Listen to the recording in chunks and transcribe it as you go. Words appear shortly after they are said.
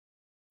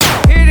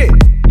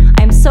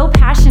so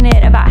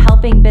passionate about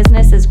helping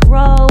businesses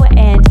grow,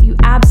 and you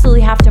absolutely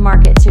have to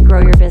market to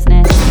grow your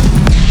business.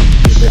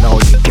 Give it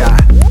all you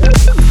got.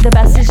 The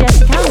best is yet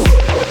to come.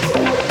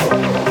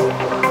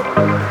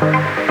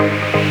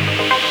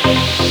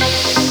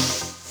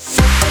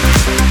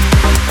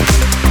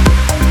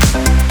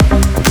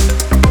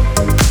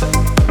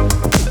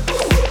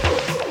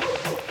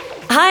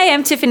 Hi,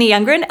 I'm Tiffany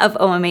Youngren of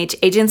OMH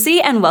Agency,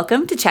 and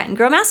welcome to Chat and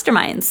Grow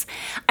Masterminds.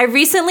 I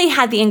recently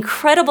had the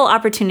incredible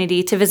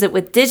opportunity to visit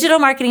with digital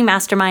marketing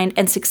mastermind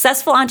and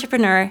successful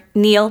entrepreneur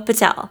Neil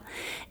Patel.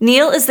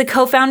 Neil is the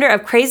co-founder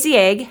of Crazy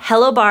Egg,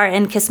 Hello Bar,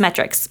 and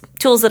Kissmetrics,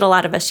 tools that a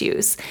lot of us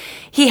use.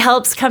 He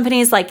helps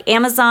companies like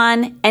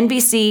Amazon,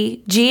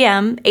 NBC,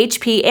 GM,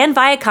 HP, and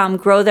Viacom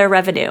grow their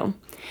revenue.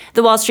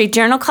 The Wall Street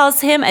Journal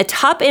calls him a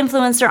top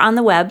influencer on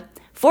the web.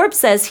 Forbes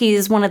says he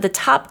is one of the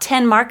top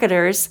 10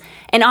 marketers,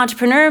 and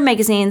Entrepreneur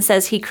magazine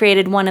says he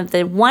created one of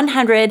the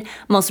 100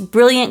 most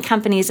brilliant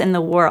companies in the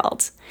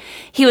world.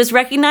 He was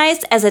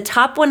recognized as a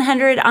top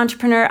 100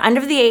 entrepreneur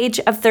under the age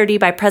of 30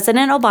 by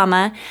President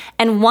Obama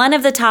and one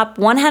of the top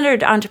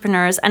 100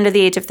 entrepreneurs under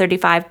the age of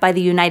 35 by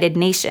the United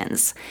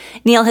Nations.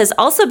 Neil has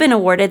also been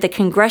awarded the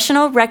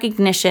congressional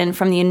recognition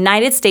from the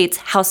United States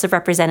House of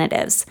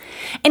Representatives.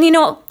 And you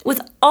know,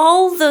 with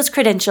all those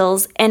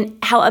credentials and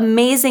how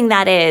amazing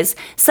that is,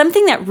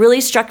 something that really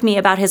struck me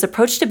about his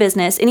approach to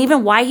business and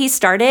even why he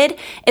started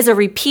is a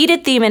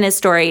repeated theme in his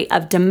story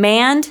of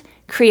demand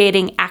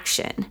creating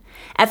action.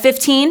 At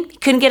 15, he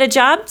couldn't get a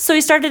job, so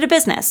he started a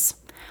business.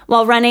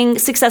 While running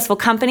successful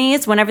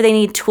companies, whenever they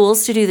need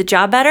tools to do the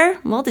job better,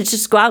 well, they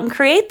just go out and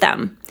create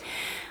them.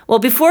 Well,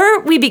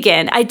 before we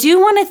begin, I do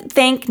want to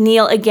thank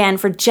Neil again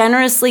for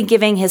generously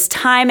giving his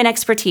time and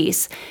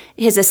expertise,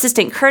 his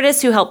assistant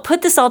Curtis, who helped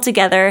put this all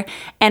together,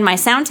 and my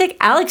sound tech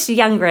Alex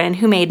Youngren,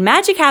 who made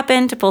magic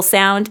happen to pull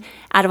sound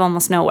out of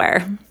almost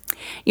nowhere.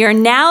 You're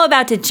now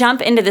about to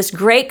jump into this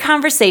great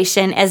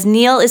conversation as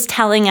Neil is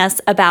telling us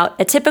about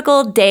a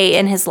typical day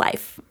in his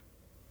life.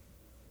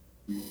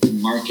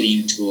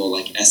 Marketing tool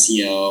like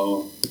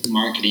SEO,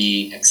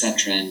 marketing,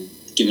 etc., and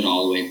give it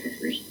all away for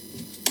free.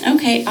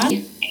 Okay,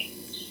 awesome.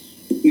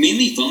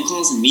 Mainly phone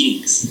calls and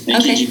meetings.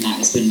 I kid you not,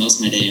 I spend most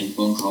of my day in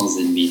phone calls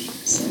and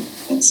meetings, so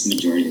that's the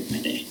majority of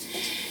my day.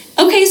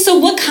 Okay, so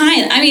what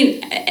kind? I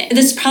mean,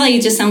 this probably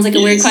just sounds like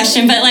a weird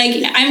question, but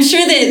like, I'm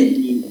sure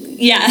that.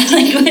 Yeah,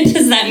 like what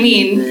does that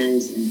mean?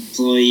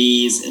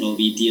 Employees, it'll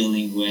be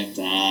dealing with,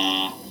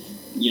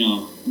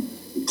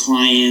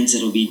 clients,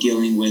 it'll be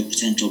dealing with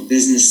potential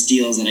business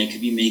deals that I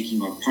could be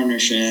making or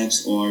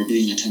partnerships or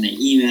doing a ton of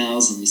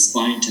emails and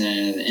responding to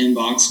the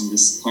inbox from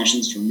just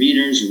questions from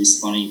readers or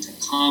responding to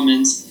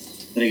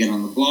comments that I get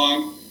on the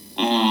blog.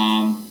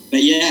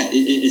 But yeah,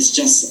 it's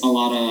just a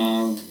lot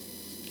of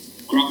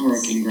grunt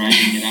work and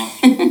grinding it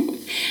out.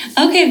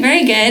 Okay,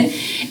 very good.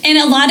 And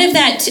a lot of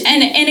that,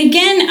 and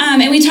again,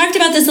 and we talked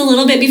about this a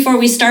little bit before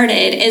we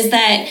started, is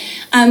that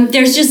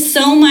there's just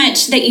so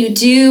much that you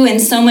do and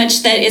so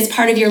much that is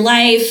part of your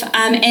life.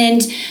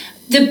 And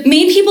the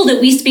main people that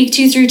we speak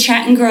to through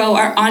Chat and Grow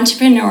are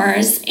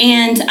entrepreneurs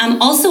and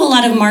also a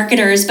lot of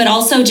marketers, but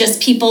also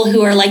just people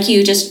who are like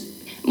you, just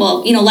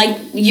like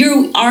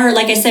you are,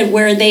 like I said,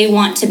 where they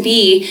want to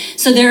be.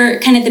 So they're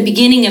kind of at the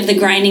beginning of the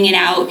grinding it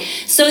out.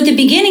 So at the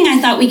beginning, I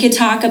thought we could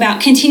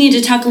continue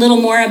to talk a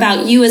little more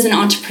about you as an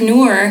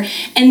entrepreneur,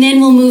 and then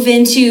we'll move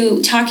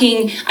into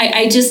talking.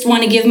 I just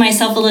want to give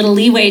myself a little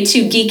leeway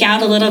to geek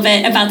out a little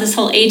bit about this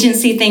whole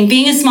agency thing.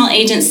 Being a small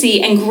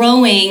agency and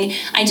growing,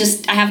 I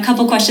have a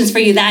couple questions for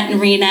you, that and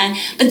Rena.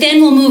 But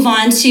then we'll move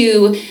on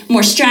to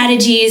more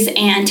strategies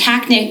and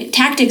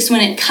tactics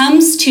when it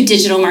comes to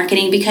digital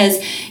marketing, because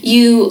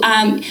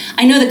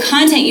I know the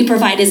content you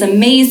provide is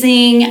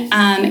amazing,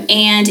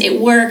 and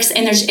it works,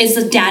 and it's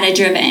data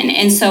driven,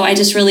 and so I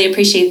just really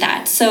appreciate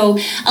that. So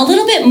a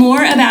little bit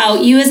more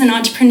about you as an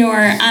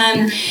entrepreneur.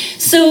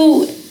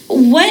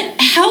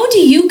 How do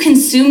you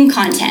consume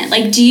content?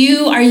 Like,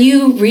 are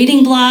you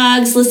reading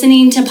blogs,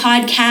 listening to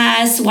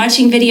podcasts,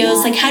 watching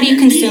videos? Like, how do you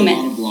consume it?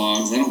 I read a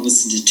lot of blogs. I don't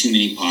listen to too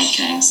many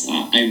podcasts.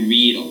 I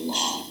read a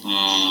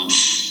lot,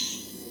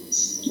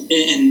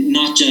 and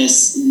not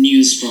just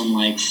news from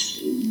like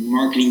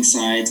marketing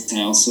sites.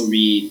 I also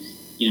read,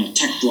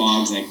 tech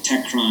blogs like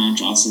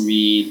TechCrunch. I also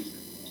read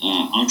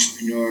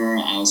Entrepreneur.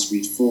 I also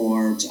read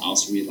Forbes. I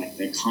also read like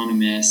The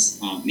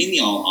Economist. Mainly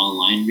all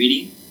online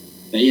reading.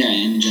 But yeah,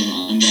 in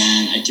general. And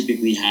then I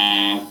typically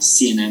have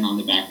CNN on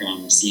the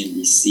background or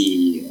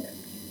CNBC or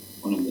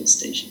one of those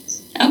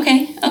stations.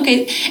 Okay.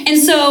 And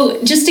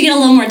so just to get a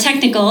little more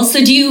technical, so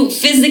do you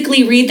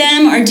physically read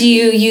them or do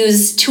you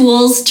use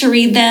tools to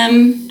read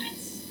them?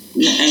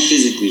 Yeah, I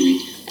physically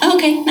read.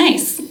 Okay,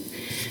 nice.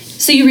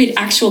 So you read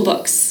actual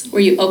books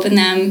where you open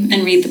them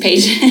and read the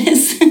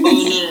pages? No.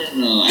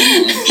 I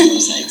don't like the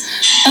websites.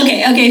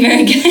 Okay,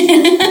 very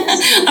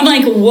good. I'm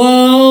like,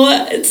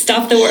 whoa,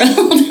 stop the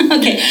world.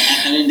 Okay.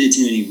 I don't do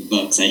too many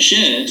books. I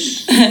should.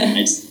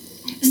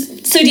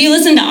 So do you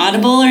listen to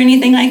Audible or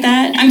anything like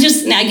that? I'm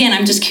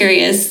just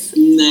curious.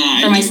 No,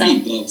 for myself. I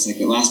read books. Like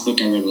the last book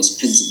I read was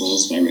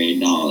Principles by Ray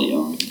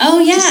Dalio. Oh,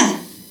 yeah.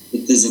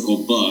 But physical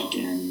book,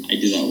 and I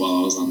did that while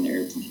I was on the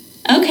airplane.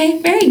 Okay,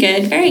 very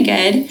good, very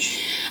good.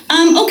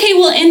 Okay,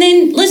 well, and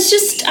then let's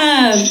just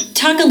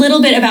talk a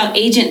little bit about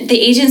the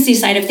agency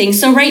side of things.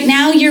 So right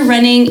now you're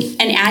running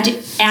an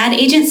ad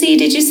agency,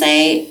 did you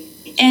say?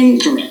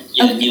 And correct.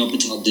 Yeah, okay. Neil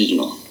Patel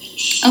Digital.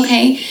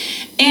 Okay.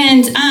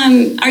 And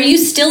are you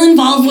still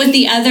involved with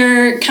the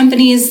other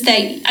companies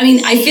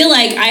I feel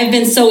like I've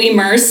been so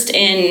immersed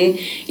in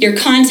your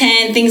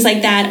content, things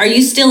like that. Are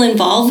you still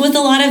involved with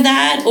a lot of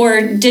that?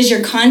 Or does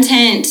your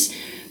content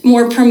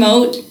more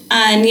promote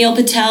Neil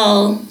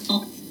Patel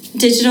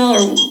Digital,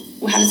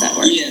 or how does that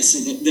work? Yeah, so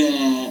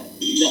the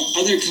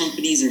other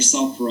companies are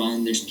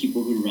self-run. There's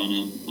people who run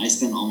them. I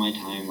spend all my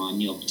time on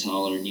Neil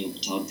Patel or Neil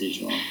Patel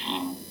Digital.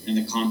 And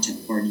the content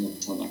for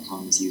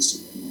neilpatel.com is used to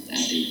promote the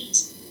ad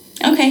agency.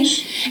 Okay.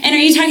 And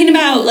are you talking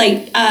about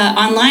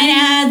online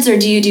ads, or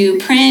do you do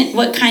print?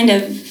 What kind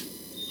of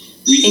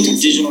We do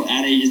digital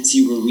ad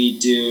agency where we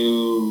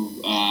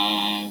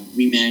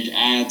manage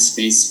ads,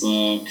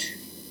 Facebook,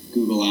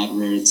 Google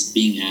AdWords,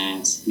 Bing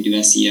ads. We do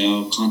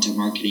SEO, content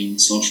marketing,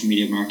 social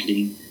media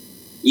marketing,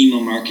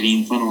 email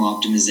marketing, funnel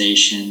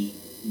optimization,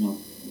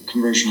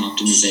 conversion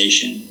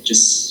optimization,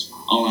 just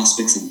all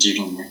aspects of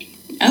digital marketing.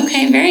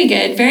 Okay, very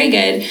good, very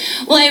good.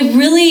 Well, I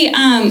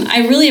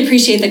really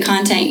appreciate the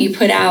content you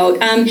put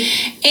out.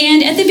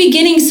 And at the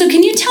beginning, so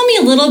can you tell me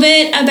a little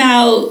bit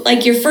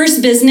about your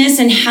first business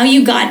and how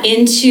you got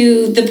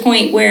into the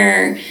point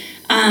where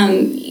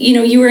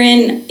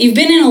you've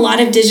been in a lot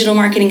of digital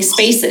marketing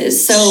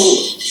spaces. So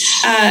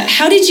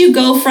how did you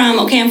go from,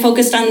 okay, I'm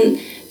focused on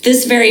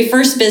this very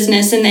first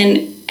business, and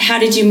then how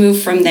did you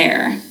move from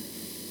there?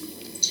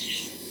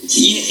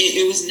 Yeah,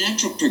 it was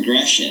natural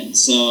progression.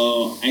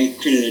 So I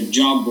created a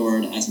job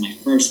board as my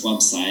first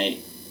website.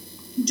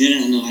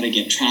 Didn't know how to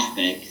get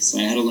traffic, so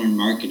I had to learn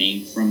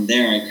marketing. From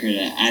there, I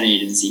created an ad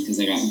agency because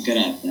I got good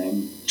at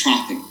the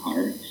traffic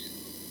part.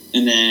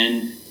 And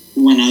then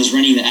when I was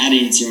running the ad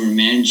agency, we were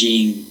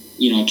managing,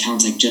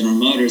 accounts like General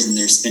Motors, and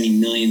they're spending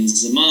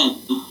millions a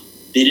month.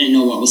 They didn't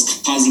know what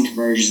was causing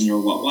conversions or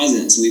what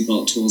wasn't. So we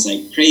built tools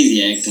like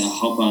Crazy Egg to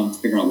help them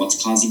figure out what's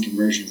causing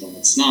conversions and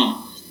what's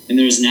not. And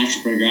there's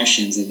natural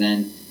progressions. And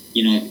then,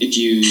 if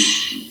you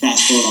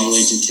fast forward all the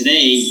way to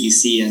today, you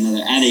see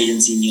another ad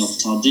agency, Neil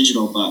Patel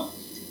Digital, but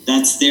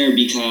that's there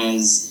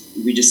because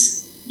we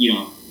just,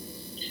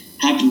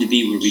 happen to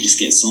be where we just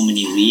get so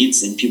many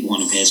leads and people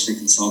want to pay us for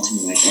consulting.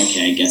 We're like,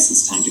 okay, I guess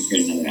it's time to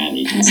create another ad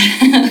agency.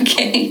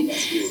 Okay.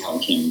 That's really how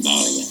it came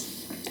about again.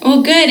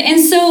 Well, good.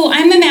 And so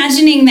I'm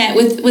imagining that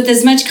with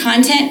as much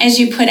content as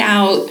you put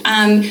out,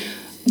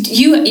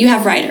 you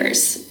have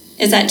writers.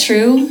 Is that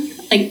true?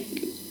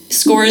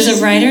 Scores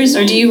of writers,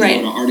 or do you write?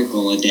 I put out an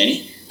article a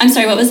day. I'm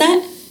sorry, what was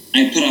that?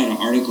 I put out an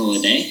article a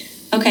day.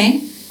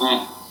 Okay.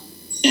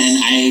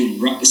 And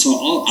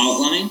I'll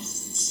outline,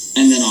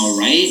 and then I'll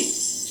write,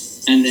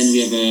 and then we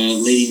have a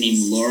lady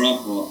named Laura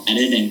who will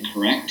edit and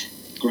correct.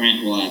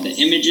 Grant will add the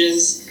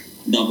images.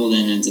 Double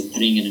then ends up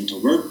putting it into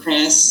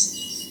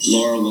WordPress.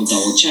 Laura will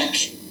double check,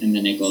 and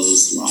then it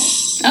goes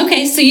live.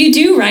 Okay, so you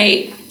do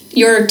write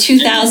your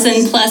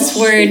 2,000 plus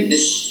word.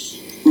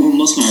 Well,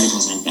 most of my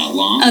articles aren't that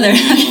long. Oh, they're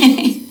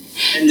okay.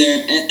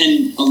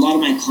 And a lot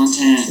of my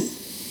content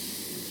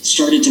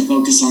started to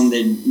focus on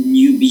the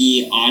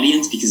newbie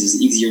audience because it's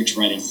easier to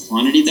write in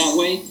quantity that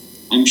way.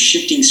 I'm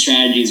shifting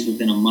strategies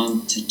within a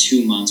month to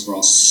 2 months where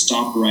I'll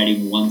stop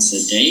writing once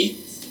a day.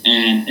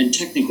 And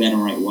technically I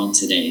don't write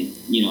once a day.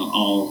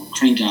 I'll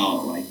crank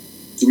out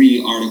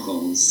 3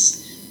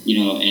 articles,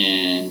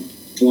 in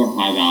 4 or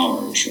 5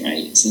 hours,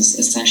 right? So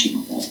it's actually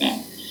not that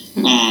bad.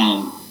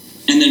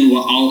 Mm-hmm. And then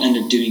what I'll end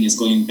up doing is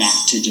going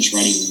back to just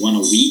writing 1 a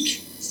week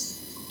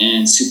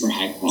and super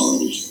high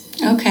quality.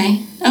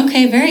 Okay,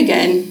 very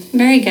good,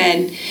 very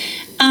good.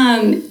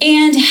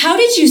 And how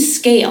did you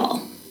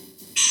scale?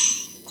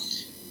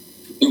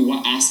 In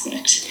what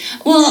aspect?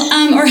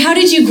 Well, or how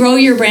did you grow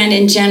your brand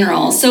in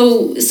general?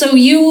 So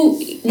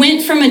you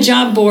went from a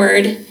job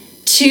board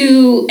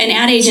to an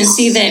ad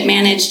agency that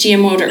managed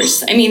GM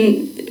Motors. I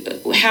mean,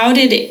 how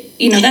did it,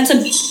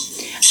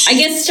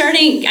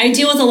 I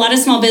deal with a lot of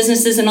small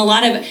businesses and a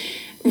lot of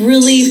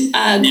really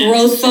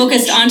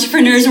growth-focused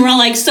entrepreneurs, and we're all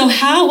like, so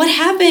what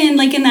happened,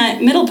 in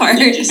that middle part?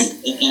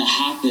 It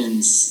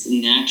happens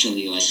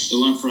naturally.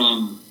 It went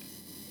from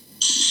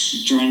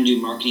trying to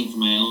do marketing for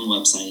my own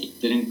website.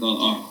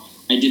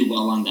 I did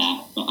well on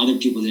that, but other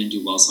people didn't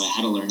do well, so I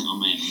had to learn it on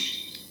my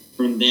own.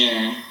 From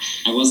there,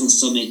 I wasn't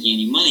still making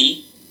any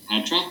money,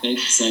 had traffic,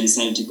 so I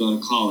decided to go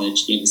to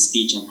college, gave a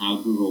speech on how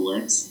Google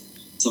works.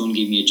 Someone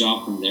gave me a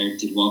job from there,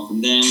 did well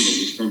from them,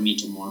 they referred me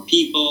to more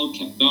people,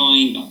 kept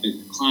going, got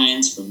bigger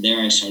clients. From there,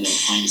 I started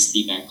applying to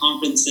speak at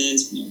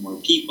conferences, met more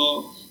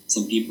people.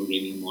 Some people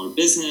gave me more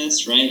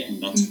business, right?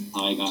 And that's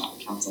how I got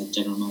accounts like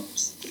General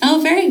Motors. Oh,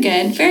 very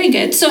good, very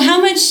good. So how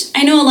much,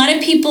 I know a lot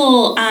of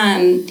people,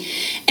 and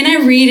I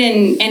read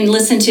and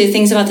listen to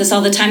things about this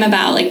all the time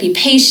about be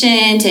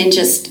patient and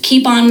just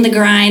keep on the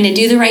grind and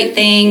do the right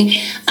thing.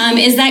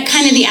 Is that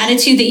kind of the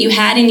attitude that you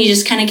had and you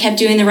just kind of kept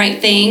doing the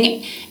right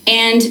thing?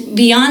 And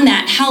beyond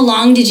that, how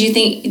long do you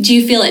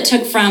feel it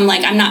took from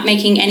like, I'm not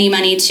making any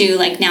money to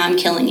like, now I'm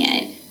killing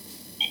it?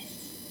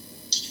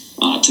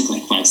 It took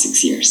like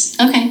 5-6 years.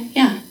 Okay.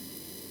 Yeah.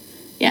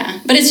 Yeah.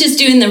 But it's just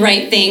doing the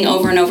right thing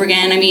over and over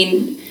again. I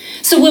mean,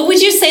 so what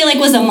would you say like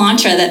was a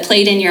mantra that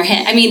played in your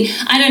head? I mean,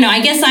 I don't know. I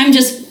guess I'm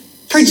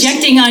just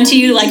projecting onto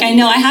you. Like, I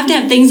know I have to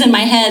have things in my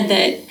head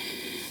that.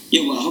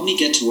 Yeah. What helped me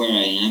get to where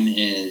I am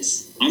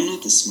is I'm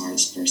not the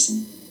smartest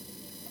person.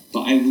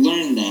 But I've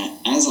learned that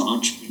as an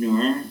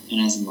entrepreneur and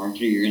as a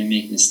marketer, you're going to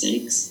make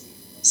mistakes.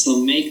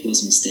 So make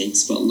those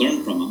mistakes, but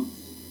learn from them.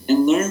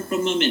 And learn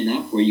from them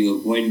enough where you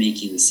avoid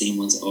making the same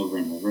ones over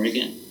and over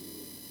again.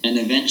 And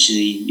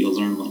eventually, you'll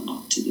learn what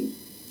not to do.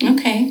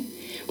 Okay.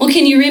 Well,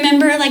 can you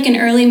remember like an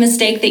early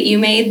mistake that you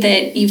made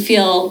that you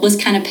feel was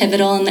kind of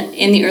pivotal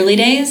in the early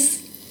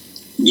days?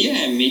 Yeah,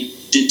 I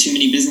did too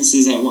many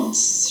businesses at once.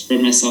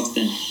 Spread myself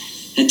thin.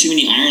 Had too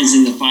many irons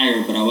in the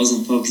fire, but I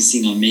wasn't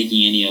focusing on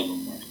making any of them.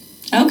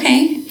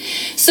 Okay.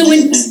 So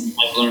and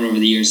I've learned over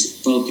the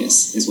years,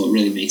 focus is what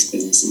really makes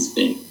businesses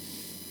big.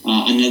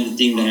 Another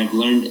thing that I've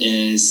learned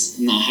is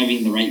not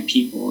having the right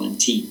people and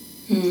team.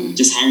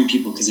 Just hiring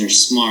people because they're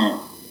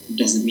smart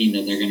doesn't mean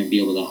that they're going to be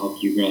able to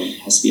help you grow. It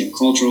has to be a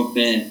cultural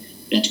fit.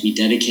 They have to be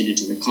dedicated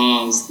to the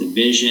cause, the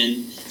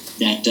vision.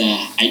 They have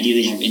to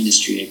ideally have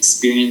industry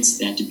experience.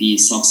 They have to be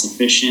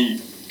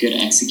self-sufficient, good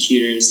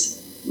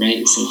executors,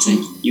 right? So it's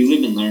like you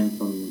live and learn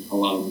from a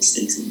lot of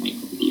mistakes that you make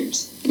over the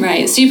years.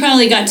 Right. So you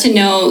probably got to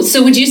know.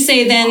 So would you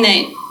say then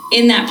that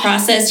in that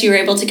process, you were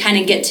able to kind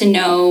of get to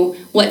know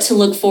what to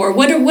look for?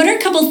 What are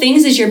a couple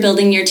things as you're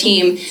building your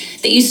team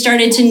that you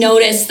started to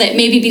notice that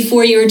maybe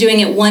before you were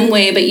doing it one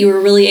way, but you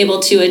were really able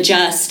to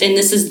adjust? And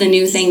this is the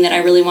new thing that I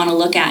really want to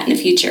look at in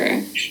the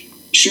future.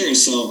 Sure.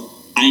 So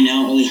I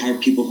now only hire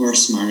people who are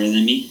smarter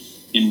than me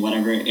in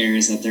whatever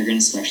areas that they're going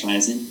to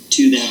specialize in.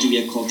 2, they have to be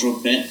a cultural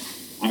fit.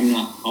 I'm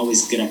not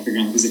always good at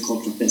figuring out who's a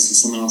cultural fit, so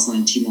someone else on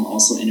the team will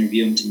also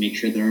interview them to make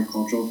sure they're a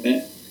cultural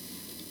fit.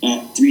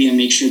 3, I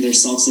make sure they're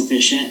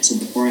self-sufficient, so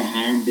before I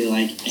hire them, be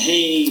like,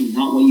 hey,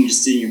 not what you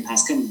just did in your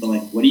past company, but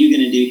like, what are you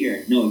going to do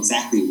here? No,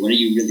 exactly, what are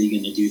you really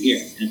going to do here?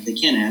 And if they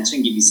can't answer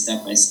and give you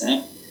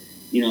step-by-step,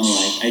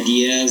 like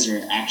ideas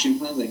or action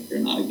plans, like they're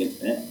not a good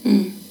fit.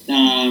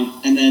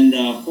 And then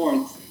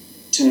 4th,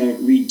 to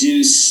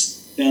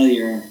reduce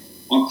failure,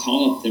 I'll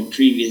call up their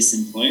previous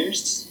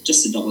employers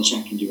just to double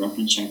check and do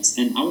reference checks.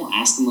 And I won't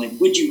ask them like,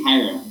 would you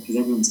hire them? Because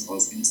everyone's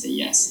always going to say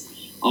yes.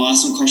 I'll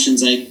ask them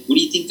questions like, what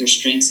do you think their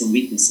strengths and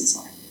weaknesses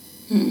are?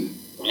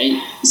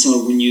 Right?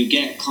 So when you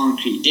get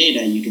concrete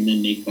data, you can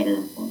then make better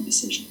informed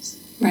decisions.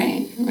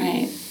 Right.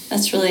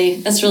 That's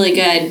really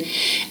good.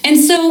 And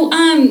so,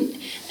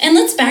 and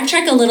let's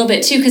backtrack a little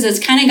bit too, because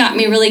it's kind of got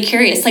me really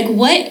curious. Like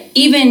what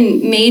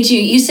even made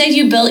you said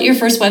you built your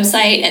first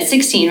website at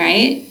 16,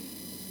 right?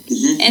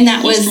 Mm-hmm. And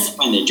that was trying to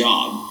find a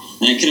job,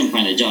 and I couldn't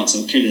find a job,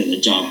 so I created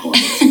a job board.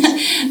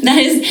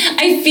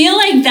 I feel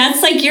like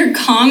that's like your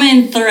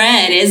common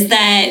thread is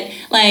that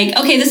like,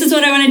 okay, this is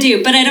what I want to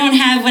do, but I don't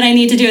have what I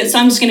need to do it, so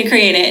I'm just going to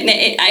create it.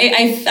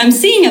 And I'm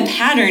seeing a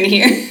pattern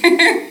here,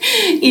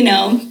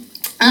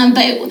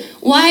 But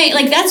why,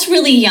 like that's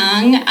really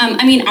young.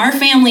 I mean, our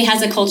family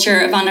has a culture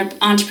of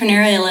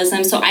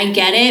entrepreneurialism, so I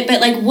get it. But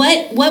like,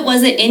 what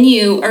was it in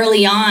you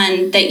early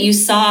on that you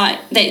saw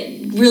that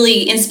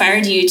really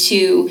inspired you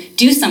to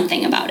do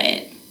something about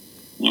it?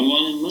 I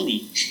wanted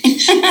money.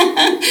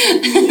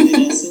 Really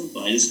that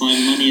simple. I just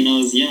wanted money and I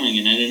was young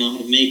and I didn't know how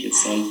to make it.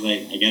 So I was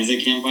like, I guess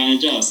I can't find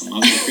a job, so I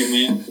might as well create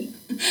my own thing.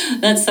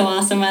 That's so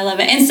awesome. I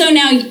love it. And so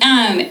now,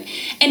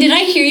 and did I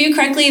hear you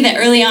correctly that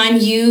early on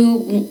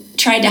you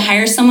tried to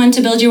hire someone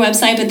to build your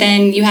website, but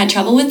then you had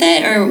trouble with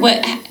it, or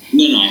what?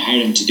 No, I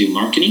hired them to do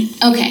marketing.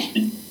 Okay.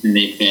 And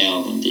they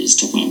failed and they just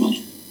took my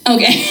money.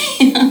 Okay.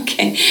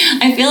 Okay.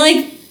 I feel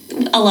like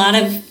a lot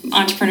of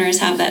entrepreneurs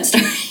have that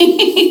story,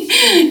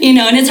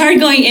 and it's hard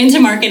going into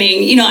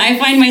marketing. I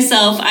find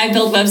myself, I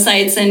build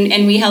websites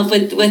and we help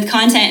with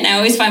content, and I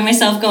always find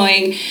myself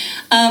going,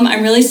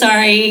 I'm really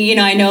sorry.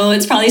 I know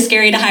it's probably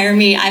scary to hire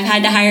me. I've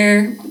had to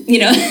hire,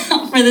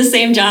 for the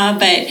same job,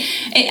 but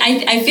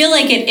I feel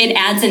like it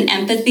adds an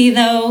empathy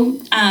though.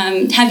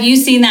 Have you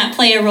seen that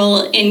play a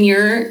role in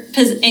your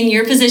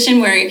position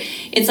where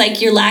it's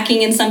like you're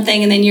lacking in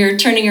something and then you're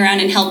turning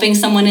around and helping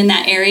someone in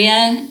that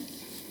area?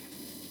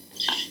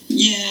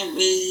 Yeah,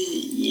 but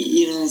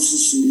it's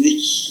just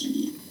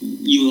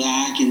like you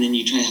lack and then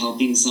you try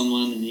helping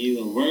someone and it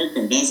either work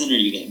or doesn't, or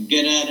you get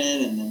good at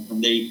it and then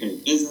from there you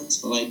create a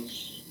business. But like,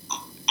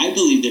 I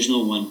believe there's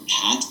no one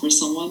path for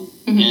someone,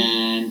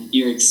 and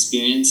your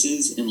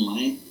experiences in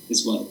life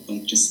is what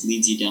like just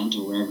leads you down to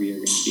wherever you're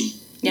going to be.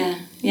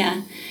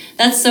 Yeah.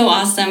 That's so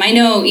awesome. I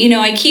know,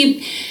 I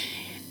keep...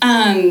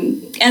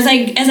 as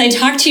I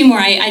talk to you more,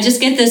 I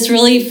just get this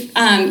really,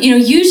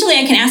 usually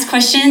I can ask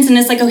questions and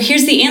it's like, oh,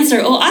 here's the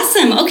answer. Oh,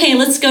 awesome. Okay,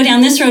 let's go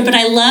down this road. But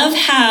I love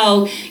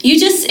how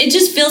it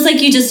just feels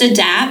like you just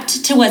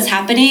adapt to what's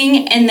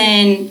happening and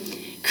then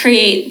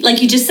create,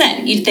 like you just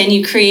said,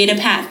 you create a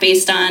path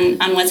based on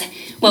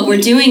what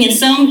we're doing. And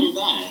so,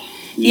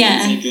 Yeah.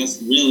 It's like,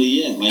 that's really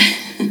it. Like,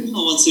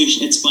 one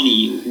solution. It's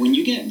funny, when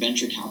you get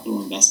venture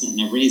capital investment,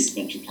 and I've raised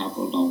venture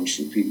capital dollars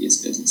for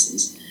previous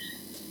businesses,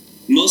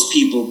 most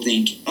people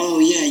think, oh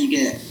yeah, you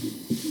get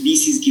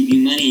VCs give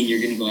you money and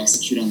you're going to go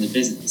execute on the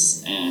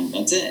business, and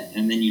that's it.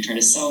 And then you try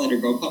to sell it or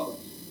go public.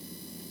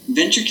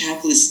 Venture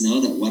capitalists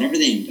know that whatever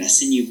they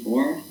invest in you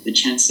for, the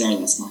chances are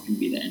that's not going to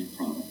be the end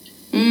product.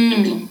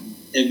 And companies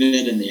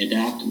pivot and they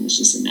adapt, and it's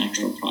just a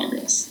natural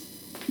progress.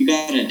 You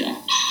got to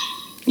adapt.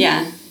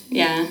 Yeah.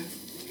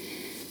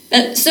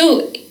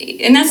 So,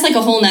 and that's like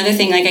a whole nother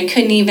thing. Like I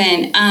couldn't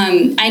even.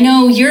 I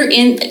know you're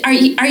in. Are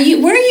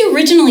you? Where are you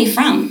originally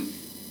from?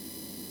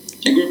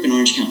 I grew up in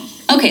Orange County.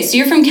 Okay, so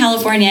you're from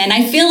California, and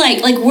I feel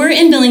like we're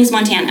in Billings,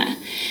 Montana.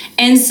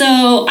 And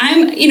so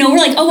we're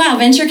like, oh wow,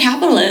 venture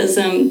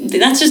capitalism,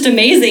 that's just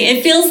amazing.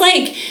 It feels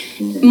like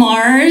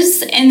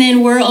Mars, and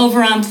then we're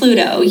over on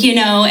Pluto,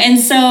 and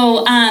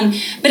so,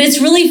 but it's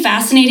really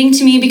fascinating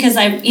to me because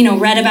I've,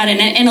 read about it,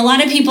 and a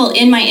lot of people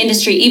in my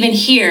industry, even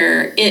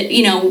here,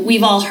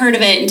 we've all heard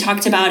of it and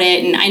talked about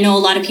it, and I know a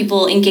lot of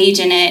people engage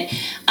in it,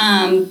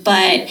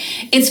 but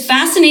it's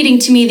fascinating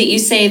to me that you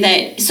say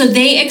that, so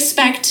they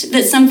expect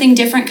that something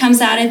different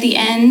comes out at the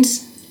end.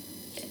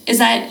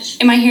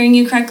 Am I hearing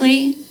you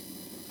correctly?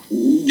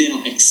 They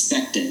don't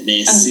expect it.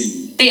 They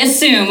assume. They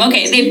assume.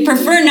 Okay. They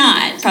prefer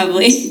not,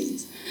 probably.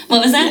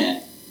 What was that?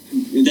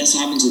 Yeah. That's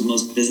what happens with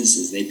most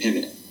businesses. They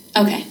pivot.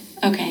 Okay.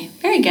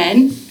 Very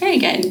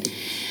good.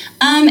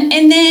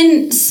 And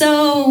then,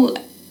 so,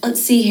 let's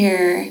see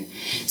here.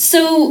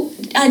 So,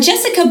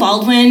 Jessica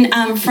Baldwin,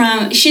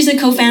 she's a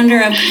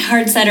co-founder of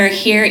Hardsetter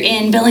here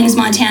in Billings,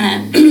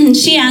 Montana.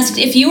 She asked,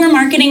 if you were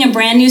marketing a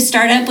brand new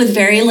startup with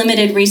very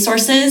limited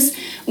resources,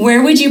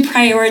 where would you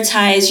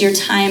prioritize your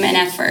time and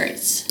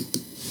efforts?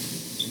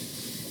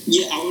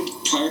 Yeah, I would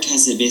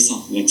prioritize it based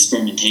off of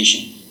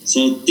experimentation.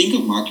 So think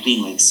of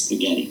marketing like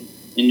spaghetti.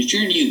 And if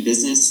you're a new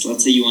business,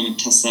 let's say you want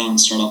to test out and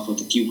start off with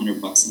a few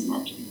 $100 in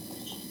marketing.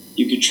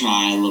 You could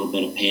try a little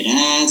bit of paid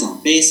ads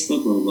on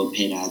Facebook, a little bit of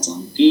paid ads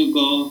on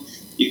Google.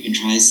 You can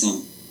try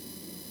some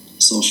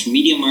social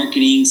media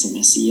marketing, some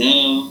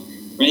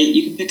SEO, right?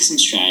 You can pick some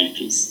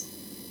strategies.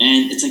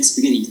 And it's like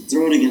spaghetti. You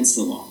throw it against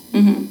the wall.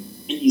 Mm-hmm.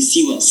 And you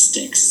see what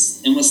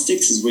sticks. And what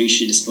sticks is where you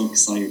should just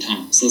focus all your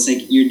time. So it's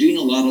like you're doing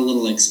a lot of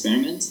little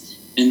experiments,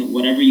 and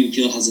whatever you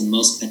feel has the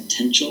most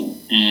potential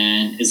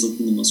and is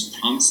looking the most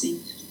promising,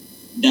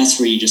 that's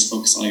where you just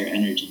focus all your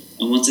energy.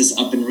 And once it's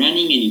up and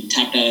running and you've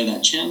tapped out of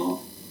that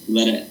channel,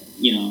 let it,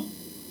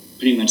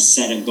 pretty much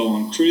set it, go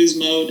on cruise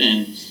mode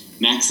and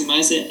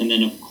maximize it. And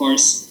then, of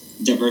course,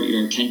 divert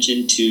your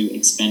attention to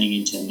expanding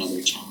into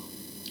another channel.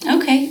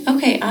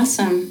 Okay,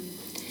 awesome.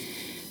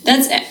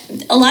 That's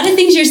a lot of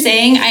things you're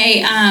saying.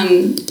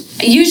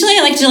 Usually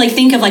I like to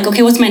think of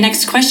okay, what's my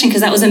next question?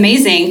 Because that was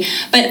amazing.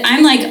 But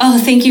I'm like, oh,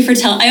 thank you for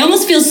telling. I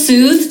almost feel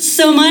soothed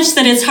so much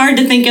that it's hard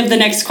to think of the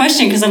next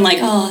question because I'm like,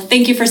 oh,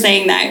 thank you for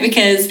saying that,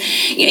 because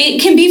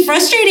it can be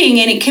frustrating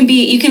and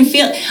you can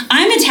feel,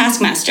 I'm a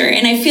taskmaster,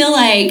 and I feel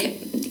like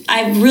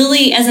I've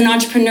really, as an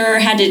entrepreneur,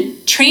 had to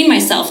train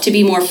myself to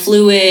be more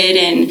fluid.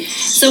 And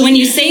so when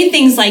you say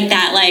things like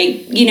that,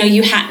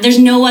 there's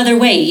no other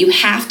way. You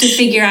have to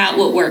figure out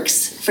what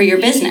works for your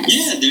business.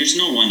 Yeah, there's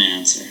no one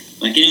answer.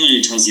 Like anyone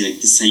who tells you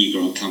this is how you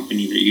grow a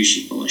company, they're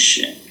usually full of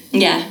shit.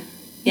 Yeah,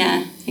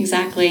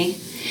 exactly.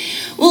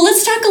 Well,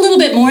 let's talk a little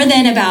bit more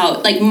then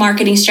about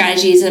marketing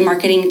strategies and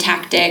marketing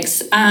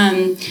tactics.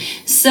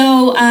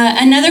 So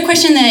another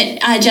question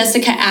that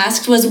Jessica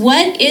asked was,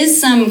 what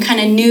is some kind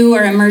of new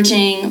or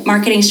emerging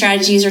marketing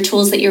strategies or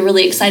tools that you're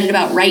really excited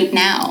about right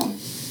now?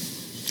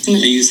 I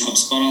use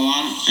HubSpot a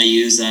lot. I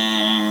use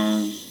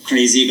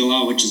Crazy a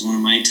lot, which is one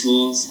of my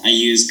tools. I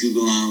use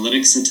Google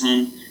Analytics a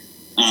ton.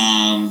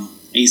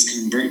 I use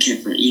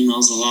ConvertKit for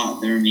emails a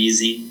lot. They're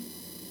amazing.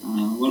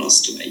 What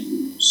else do I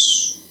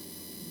use?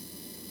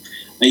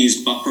 I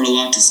use Buffer a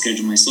lot to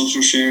schedule my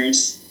social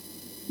shares.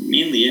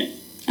 Mainly it.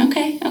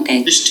 Okay.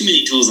 There's too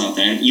many tools out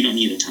there. You don't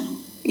need a ton of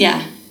them.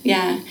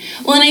 Yeah.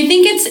 Well, and I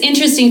think it's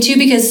interesting too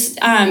because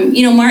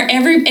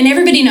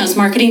everybody knows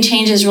marketing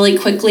changes really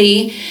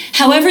quickly.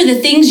 However, the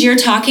things you're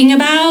talking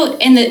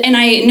about, and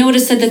I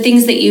noticed that the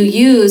things that you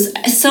use,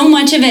 so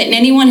much of it, and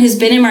anyone who's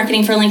been in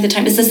marketing for a length of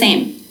time, is the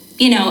same.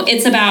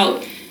 It's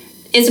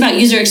about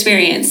user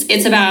experience.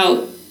 It's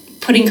about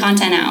putting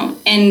content out.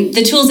 And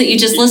the tools that you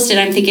just listed,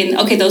 I'm thinking,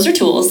 okay, those are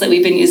tools that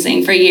we've been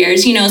using for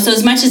years. So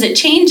as much as it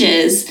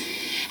changes,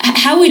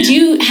 how would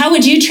you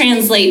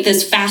translate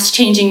this fast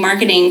changing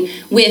marketing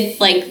with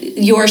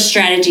your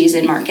strategies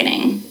in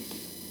marketing?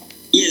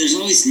 Yeah, there's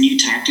always new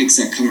tactics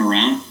that come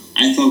around.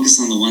 I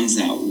focus on the ones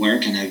that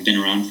work and have been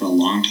around for a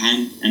long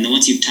time. And then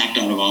once you've tapped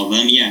out of all of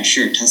them, yeah,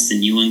 sure, test the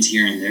new ones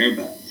here and there,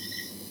 but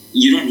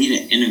you don't need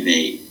to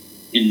innovate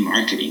in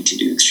marketing to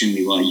do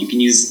extremely well. You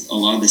can use a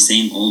lot of the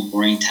same old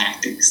boring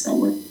tactics that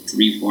worked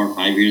 3, 4,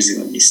 5 years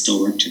ago. They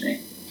still work today.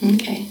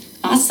 Okay.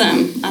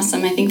 Awesome. I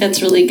think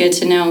that's really good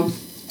to know.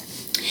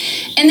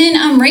 And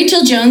then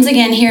Rachel Jones,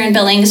 again, here in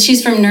Billings,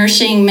 she's from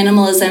Nourishing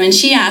Minimalism, and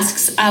she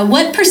asks,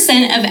 what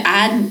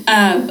 %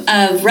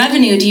 of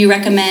revenue do you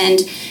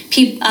recommend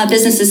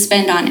businesses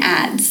spend on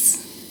ads?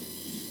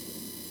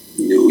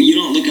 You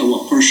don't look at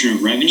what portion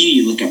of revenue,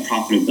 you look at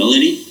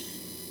profitability.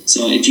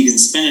 So if you can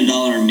spend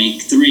 $1 and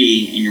make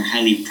 $3 and you're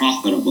highly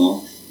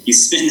profitable, you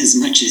spend as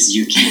much as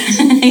you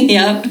can.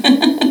 Yep.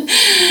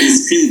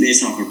 It's purely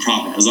based off of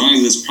profit. As long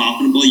as it's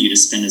profitable, you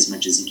just spend as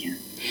much as you can.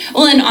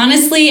 Well, and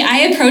honestly, I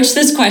approached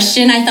this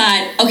question. I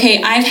thought,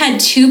 okay, I've had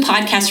 2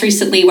 podcasts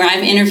recently where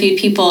I've interviewed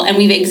people and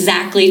we've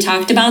exactly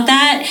talked about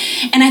that.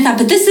 And I thought,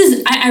 but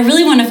I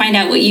really want to find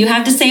out what you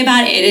have to say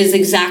about it. It is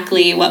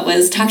exactly what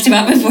was talked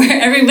about before.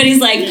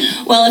 Everybody's like,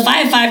 well, if I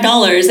have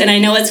 $5 and I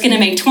know it's going to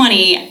make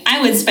 20, I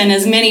would spend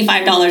as many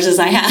 $5 as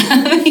I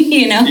have,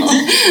 you know?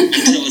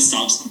 Until it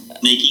stops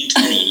making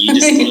 20. You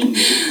just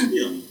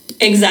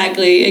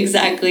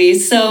Exactly.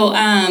 So,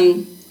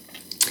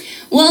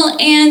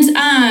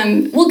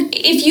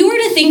 if you were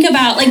to think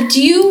about, like,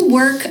 do you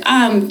work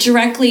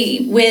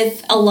directly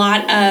with a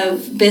lot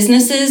of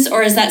businesses,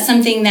 or is that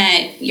something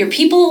that your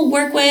people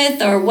work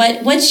with, or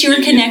what's your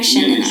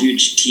connection? We have a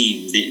huge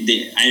team.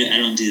 I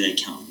don't do the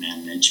account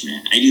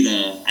management.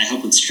 I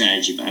help with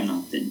strategy, but I'm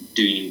not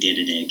doing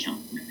day-to-day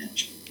account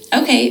management.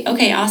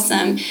 Okay,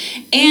 awesome.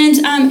 And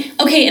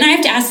and I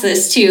have to ask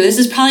this too. This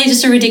is probably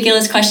just a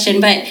ridiculous question,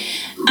 but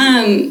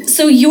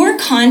so your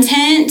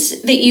content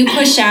that you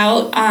push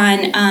out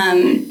on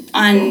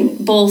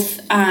both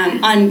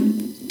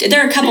there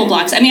are a couple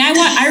blogs. I mean,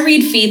 I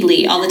read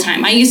Feedly all the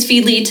time. I use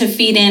Feedly to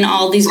feed in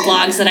all these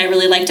blogs that I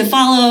really like to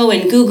follow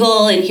and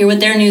Google and hear what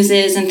their news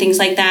is and things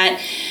like that.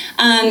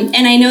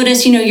 And I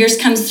noticed, yours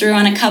comes through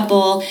on a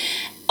couple.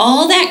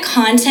 All that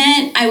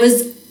content, I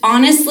was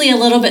honestly a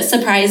little bit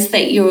surprised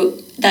that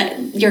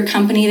your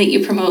company that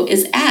you promote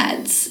is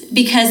ads,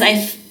 because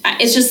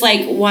it's just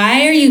like,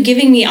 why are you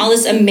giving me all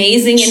this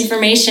amazing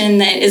information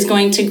that is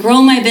going to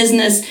grow my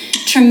business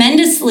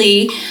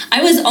tremendously?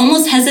 I was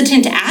almost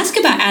hesitant to ask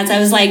about ads. I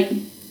was like,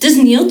 does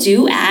Neil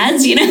do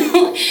ads?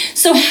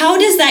 So how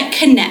does that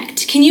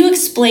connect? Can you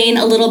explain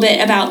a little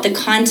bit about the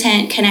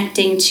content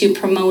connecting to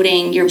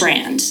promoting your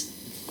brand?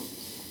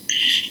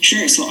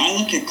 Sure. So I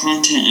look at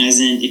content as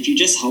in, if you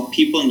just help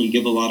people and you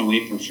give a lot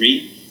away for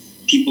free,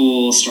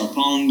 people will start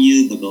following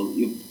you, they'll build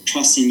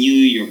trust in you,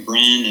 your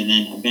brand, and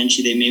then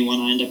eventually they may want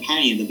to end up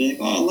hiring you. They'll be like,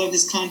 oh, I love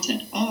his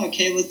content. Oh,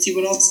 okay, let's see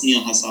what else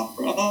Neil has to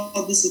offer.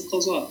 Oh, this is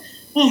close up.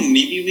 Oh,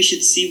 maybe we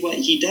should see what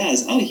he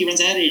does. Oh, he runs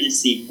an ad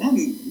agency.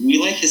 We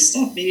like his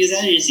stuff. Maybe his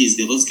ad agency is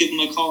good. Let's give him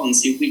a call and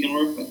see if we can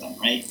work with them,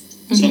 right?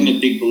 Mm-hmm. So I'm a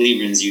big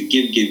believer in you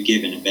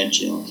give, and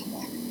eventually it'll come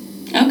back.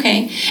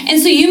 Okay.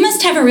 And so you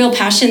must have a real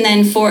passion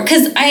then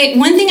because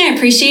one thing I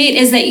appreciate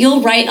is that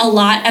you'll write a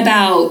lot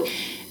about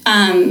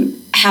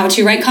how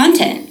to write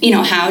content,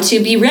 how to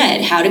be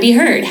read, how to be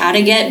heard, how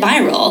to get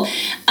viral.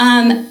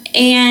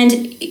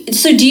 And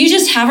so do you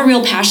just have a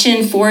real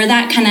passion for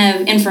that kind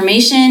of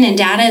information and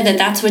data,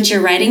 that's what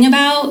you're writing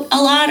about a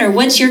lot, or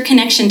what's your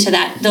connection to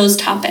those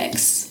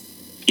topics?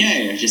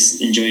 Yeah, I just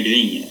enjoy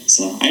doing it.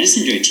 So I just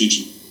enjoy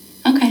teaching.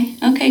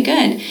 Okay,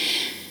 good.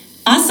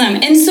 Awesome.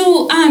 And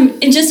so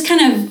it just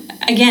kind of,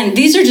 again,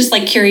 these are just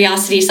like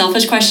curiosity,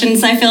 selfish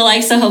questions, I feel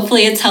like, so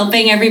hopefully it's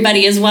helping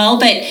everybody as well.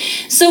 But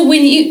so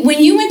when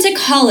you went to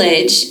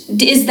college,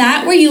 is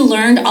that where you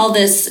learned all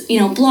this,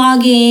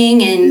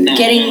 blogging and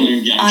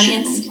getting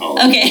audience?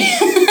 Okay.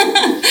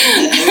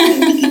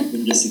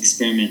 I'm just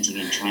experimenting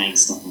and trying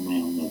stuff on my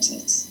own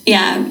websites.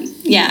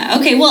 Yeah.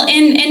 Okay. Well,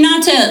 and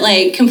not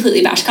to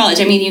completely bash college.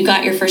 I mean, you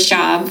got your first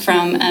job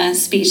from a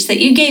speech that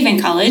you gave in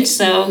college,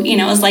 so it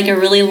was like a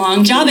really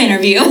long job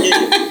interview.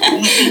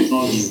 Yeah,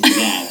 college is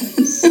bad.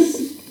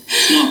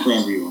 It's not for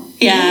everyone.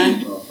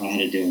 Yeah. I had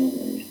to do it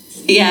already.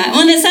 Yeah.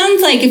 Well, and it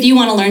sounds like if you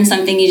want to learn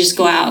something, you just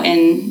go out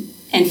and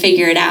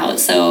figure it out.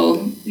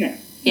 So yeah,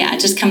 it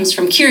just comes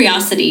from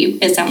curiosity,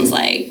 it sounds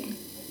like.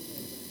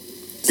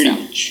 Pretty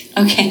much.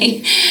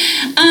 Okay.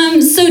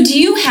 So do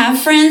you have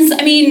friends?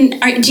 I mean,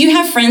 do you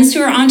have friends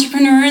who are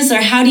entrepreneurs,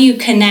 or how do you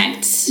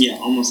connect? Yeah,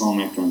 almost all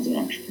my friends are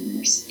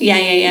entrepreneurs.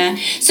 Yeah.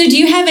 So do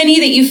you have any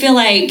that you feel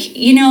like,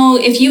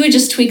 if you would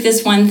just tweak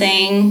this one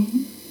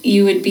thing,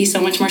 you would be so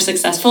much more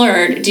successful,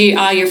 or do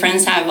all your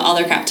friends have all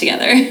their crap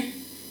together?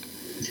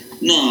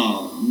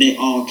 No, they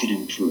all could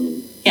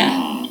improve.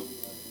 Yeah.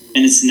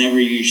 And it's never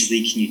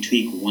usually can you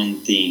tweak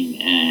one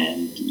thing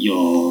and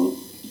you'll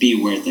be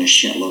worth a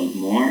shitload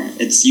more.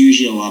 It's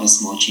usually a lot of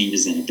small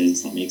changes in a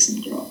business that makes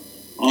them grow.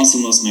 Also,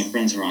 most of my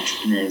friends who are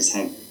entrepreneurs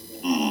have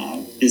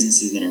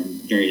businesses that are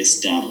very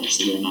established,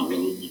 so they're not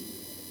really new.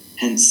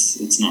 Hence,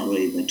 it's not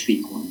really the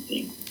tweak one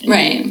thing. And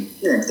right.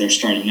 Sure, if they're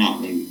starting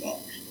out, maybe, but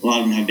a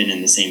lot of them have been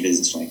in the same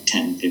business for like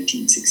 10,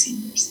 15,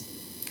 16 years.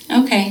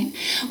 Okay.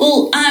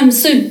 Well,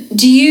 so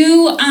do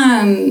you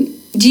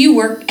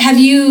work,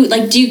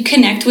 do you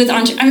connect with,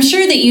 I'm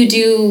sure that you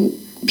do,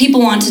 people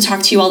want to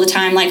talk to you all the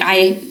time. Like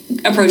I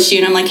approached you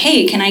and I'm like,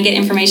 hey, can I get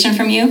information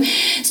from you?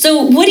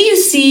 So what do you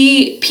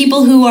see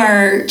people who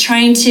are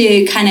trying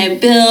to kind of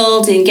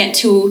build and get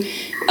to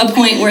a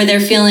point where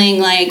they're feeling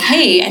like,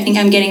 hey, I think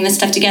I'm getting this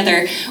stuff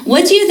together.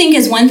 What do you think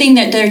is one thing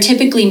that they're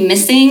typically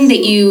missing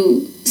that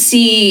you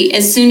see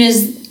as soon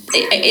as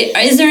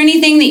is there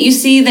anything that you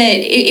see that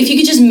if you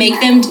could just make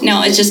them,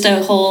 no, it's just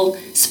a whole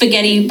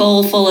spaghetti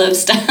bowl full of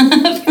stuff?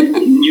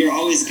 You're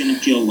always going to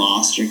feel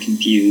lost or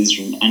confused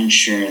or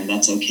unsure, and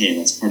that's okay.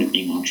 That's part of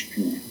being an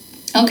entrepreneur.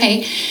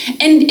 Okay.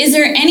 And is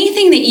there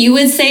anything that you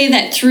would say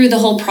that through the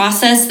whole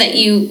process that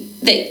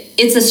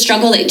it's a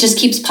struggle that just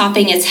keeps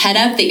popping its head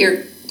up that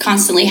you're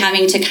constantly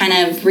having to kind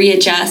of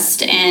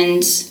readjust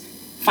and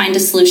find a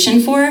solution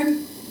for?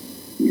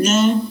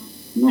 No,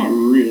 not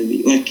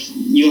really. Like,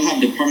 you'll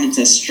have departments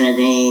that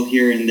struggle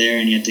here and there,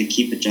 and you have to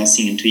keep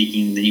adjusting and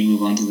tweaking, then you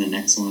move on to the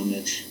next one.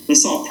 But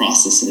it's all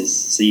processes.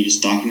 So you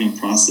just document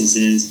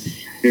processes,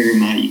 figure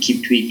them out, you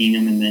keep tweaking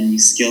them, and then you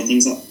scale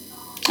things up.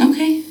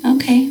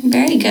 Okay,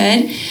 very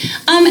good.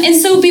 And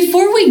so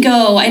before we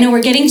go, I know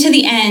we're getting to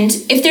the end.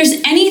 If there's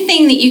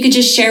anything that you could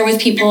just share with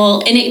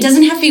people, and it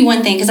doesn't have to be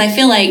one thing, because I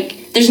feel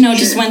like there's no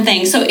just one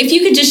thing. So if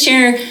you could just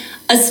share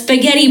a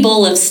spaghetti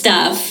bowl of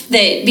stuff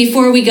that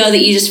before we go that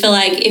you just feel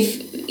like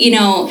if,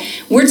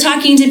 we're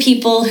talking to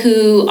people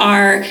who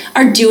are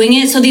doing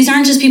it. So these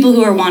aren't just people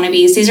who are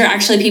wannabes. These are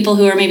actually people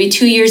who are maybe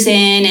 2 years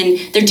in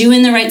and they're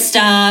doing the right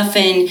stuff.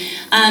 And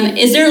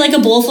is there like a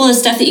bowl full of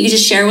stuff that you could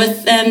just share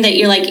with them that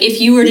you're like,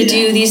 if you were to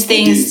do these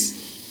things?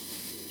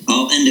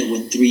 I'll end it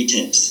with 3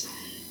 tips.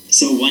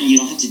 So 1, you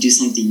don't have to do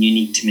something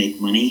unique to make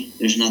money.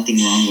 There's nothing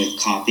wrong with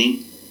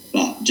copying,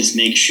 but just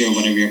make sure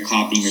whatever you're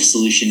copying or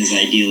solution is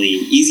ideally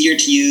easier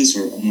to use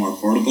or more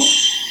affordable.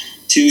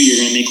 2, you're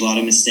going to make a lot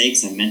of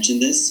mistakes. I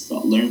mentioned this,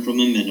 but learn from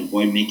them and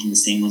avoid making the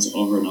same ones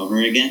over and over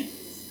again.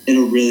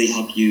 It'll really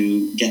help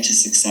you get to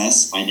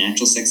success,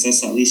 financial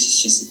success at least.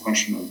 It's just a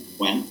question of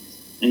when.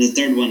 And the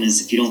 3rd one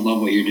is if you don't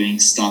love what you're doing,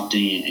 stop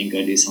doing it and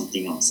go do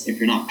something else. If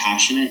you're not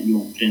passionate, you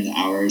won't put in the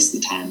hours, the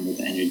time, or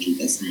the energy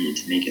that's needed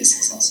to make it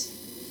successful.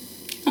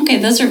 Okay,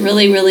 those are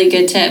really, really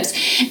good tips.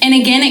 And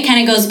again, it kind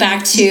of goes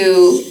back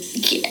to...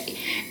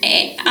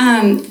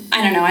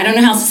 I don't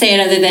know how to say it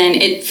other than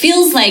it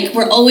feels like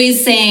we're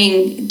always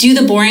saying, do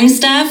the boring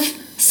stuff.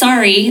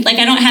 Sorry, like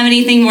I don't have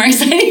anything more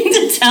exciting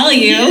to tell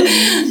you.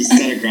 You just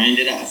gotta grind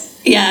it out.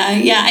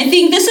 Yeah. I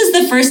think this is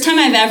the first time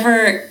I've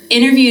ever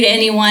interviewed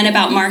anyone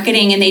about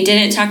marketing and they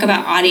didn't talk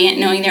about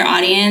knowing their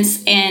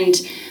audience. And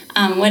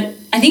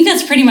I think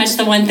that's pretty much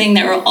the one thing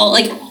that we're all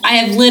like,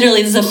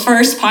 this is the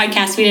first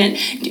podcast we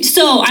didn't.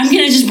 So I'm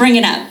going to just bring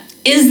it up.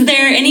 Is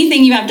there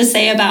anything you have to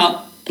say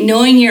about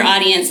knowing your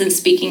audience and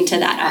speaking to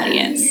that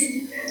audience?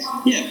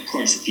 Yeah, of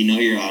course. If you know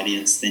your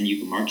audience, then you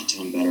can market to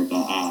them better.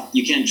 But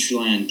you can't just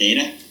rely on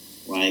data.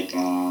 Like,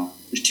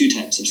 there's 2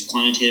 types. There's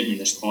quantitative and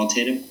there's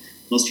qualitative.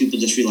 Most people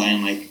just rely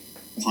on, like,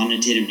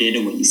 quantitative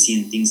data, what you see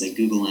in things like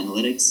Google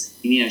Analytics.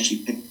 You need to actually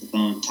pick up the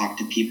phone, talk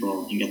to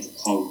people, and get the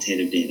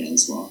qualitative data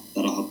as well.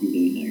 That'll help you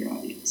really know your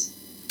audience.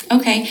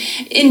 Okay.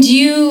 And do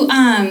you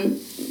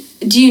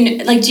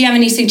have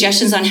any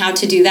suggestions on how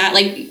to do that?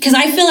 Like, because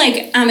I feel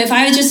like if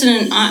I was just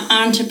an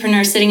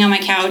entrepreneur sitting on my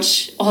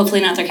couch, well,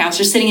 hopefully not their couch,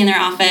 or sitting in their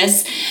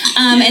office,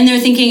 and they're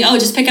thinking, oh,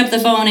 just pick up the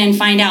phone and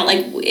find out,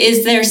 like,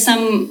 is there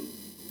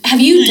have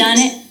you done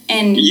it?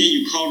 And yeah,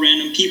 you call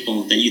random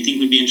people that you think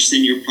would be interested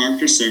in your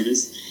product or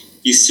service.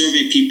 You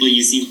survey people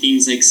using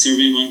things like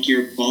SurveyMonkey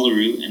or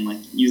Qualaroo, and like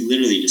you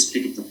literally just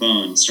pick up the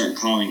phone, start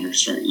calling or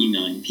start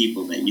emailing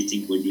people that you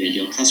think would be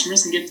ideal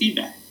customers and get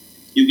feedback.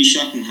 You'll be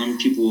shocked at how many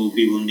people will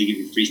be willing to give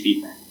you free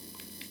feedback.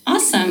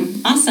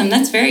 Awesome.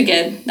 That's very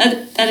good.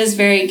 That is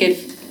very good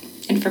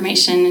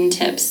information and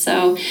tips.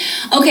 So,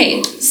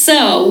 okay,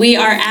 so we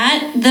are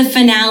at the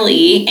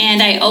finale,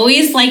 and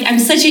I'm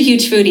such a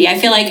huge foodie. I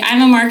feel like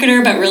I'm a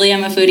marketer, but really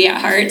I'm a foodie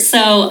at heart.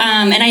 So,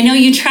 and I know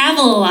you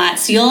travel a lot,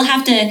 so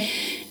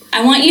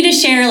I want you to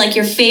share like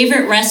your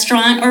favorite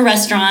restaurant or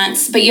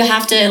restaurants, but you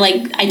have to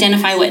like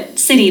identify what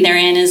city they're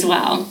in as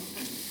well.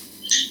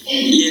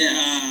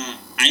 Yeah,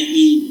 I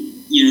eat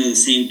the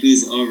same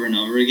foods over and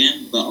over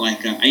again, but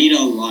like I eat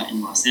a lot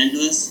in Los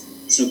Angeles.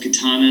 So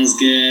Katana is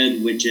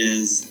good, which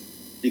is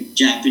like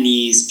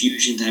Japanese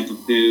fusion type of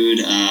food.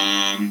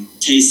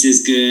 Taste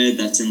is good.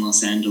 That's in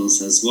Los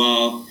Angeles as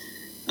well.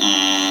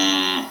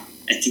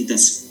 I think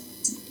that's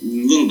a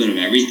little bit of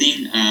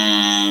everything.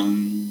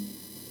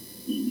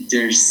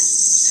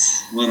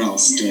 What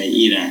else do I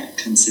eat at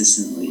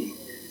consistently?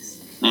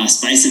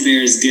 Spice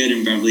Affair is good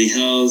in Beverly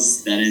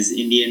Hills. That is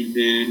Indian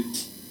food.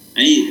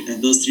 I eat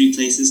at those 3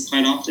 places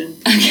quite often.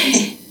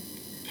 Okay.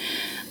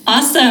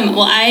 Awesome.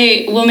 Well,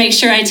 I will make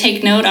sure I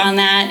take note on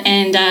that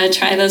and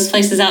try those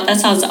places out. That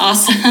sounds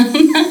awesome.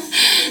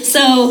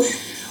 So,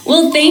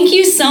 well, thank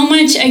you so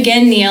much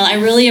again, Neil. I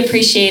really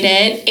appreciate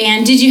it.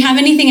 And did you have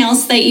anything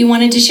else that you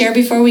wanted to share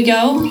before we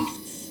go?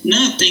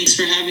 No, thanks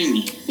for having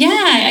me.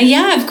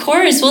 Yeah, of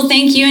course. Well,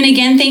 thank you. And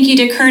again, thank you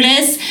to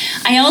Curtis.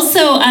 I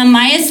also,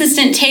 my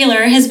assistant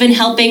Taylor has been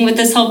helping with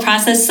this whole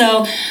process.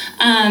 So,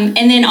 and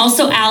then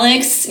also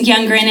Alex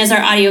Youngren is our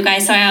audio guy.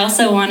 So I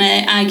also want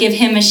to give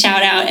him a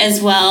shout out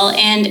as well.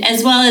 And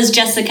as well as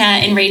Jessica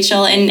and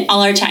Rachel and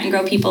all our Chat and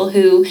Grow people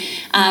who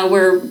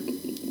were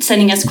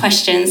sending us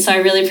questions. So I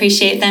really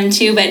appreciate them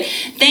too. But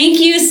thank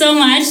you so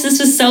much. This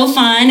was so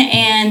fun.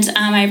 And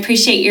I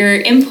appreciate your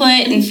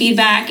input and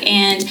feedback.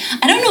 And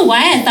I don't know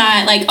why I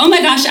thought like, oh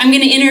my gosh, I'm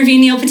going to interview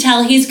Neil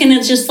Patel. He's going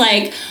to just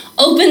like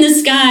open the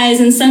skies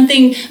and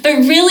something. But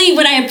really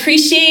what I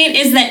appreciate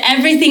is that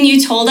everything you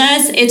told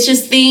us, it's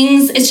just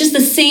the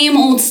same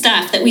old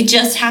stuff that we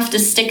just have to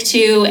stick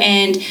to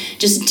and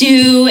just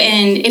do.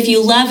 And if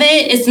you love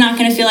it, it's not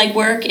going to feel like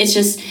work. It's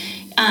just,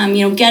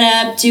 get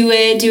up, do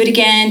it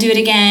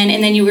again.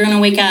 And then you're going to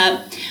wake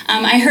up.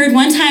 I heard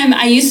one time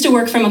I used to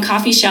work from a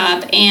coffee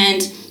shop,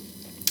 and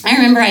I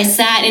remember I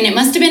sat, and it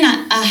must have been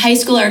a high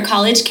school or a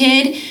college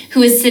kid who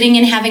was sitting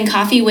and having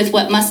coffee with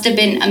what must have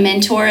been a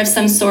mentor of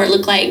some sort,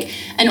 looked like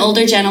an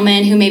older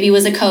gentleman who maybe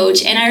was a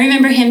coach. And I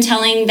remember him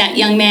telling that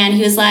young man,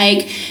 he was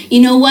like,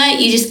 you know what,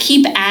 you just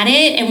keep at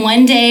it, and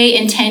one day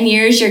in 10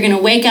 years, you're going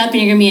to wake up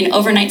and you're going to be an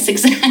overnight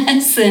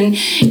success. and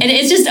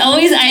it's just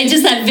always,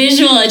 that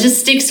visual, it just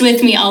sticks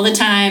with me all the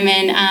time.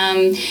 And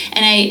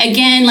I,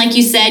 again, like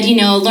you said,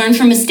 learn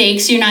from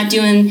mistakes. You're not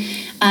doing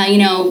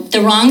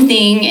the wrong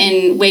thing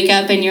and wake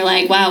up and you're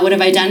like, wow, what have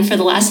I done for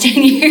the last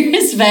 10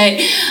 years? But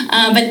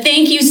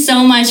thank you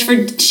so much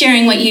for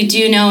sharing what you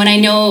do know. And I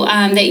know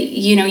that,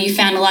 you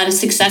found a lot of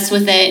success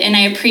with it. And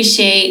I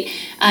appreciate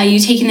you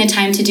taking the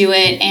time to do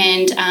it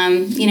and,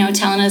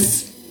 telling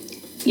us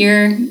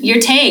your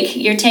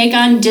take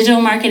on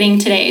digital marketing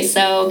today.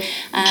 So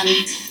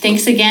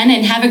thanks again,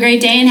 and have a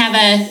great day and have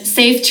a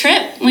safe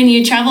trip when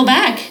you travel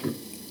back.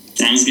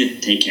 Sounds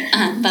good. Take care.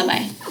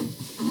 Bye-bye.